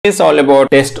Is all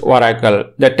about test oracle.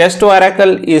 The test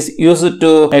oracle is used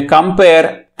to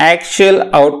compare actual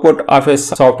output of a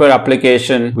software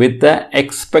application with the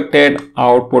expected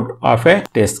output of a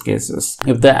test cases.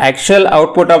 If the actual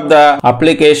output of the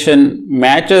application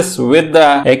matches with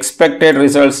the expected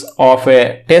results of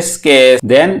a test case,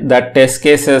 then the test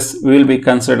cases will be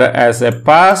considered as a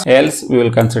pass, else we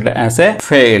will consider as a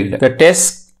failed. The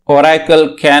test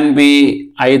oracle can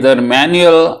be either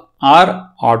manual or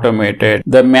automated.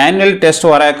 The manual test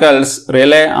oracles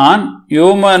rely on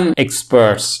human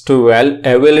experts to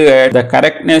evaluate the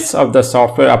correctness of the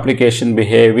software application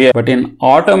behavior, but in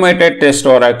automated test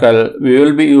oracle we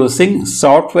will be using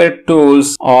software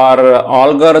tools or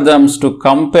algorithms to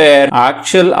compare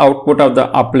actual output of the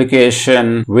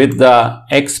application with the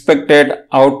expected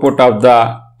output of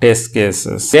the test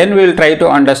cases. Then we will try to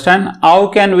understand how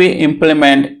can we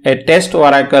implement a test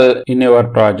oracle in your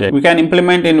project. We can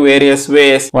implement in various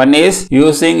ways. One is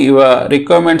using your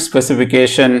requirement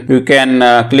specification. You can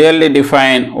clearly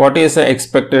define what is the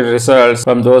expected results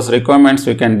from those requirements.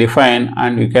 We can define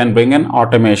and you can bring in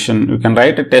automation. You can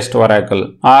write a test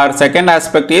oracle. Our second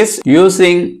aspect is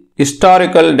using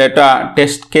historical data.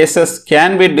 Test cases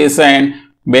can be designed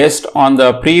based on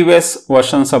the previous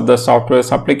versions of the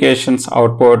software's applications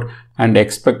output, and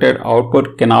expected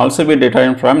output can also be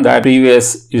determined from that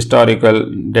previous historical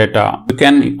data. You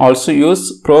can also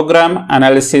use program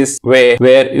analysis way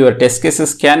where your test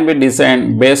cases can be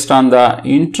designed based on the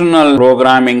internal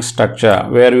programming structure,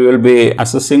 where you will be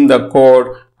assessing the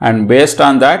code, and based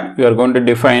on that we are going to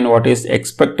define what is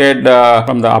expected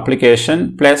from the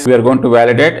application, plus we are going to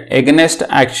validate against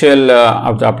actual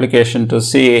of the application to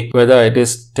see whether it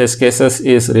is test cases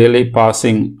is really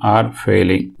passing or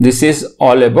failing. This is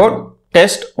all about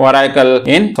test oracle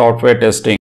in software testing.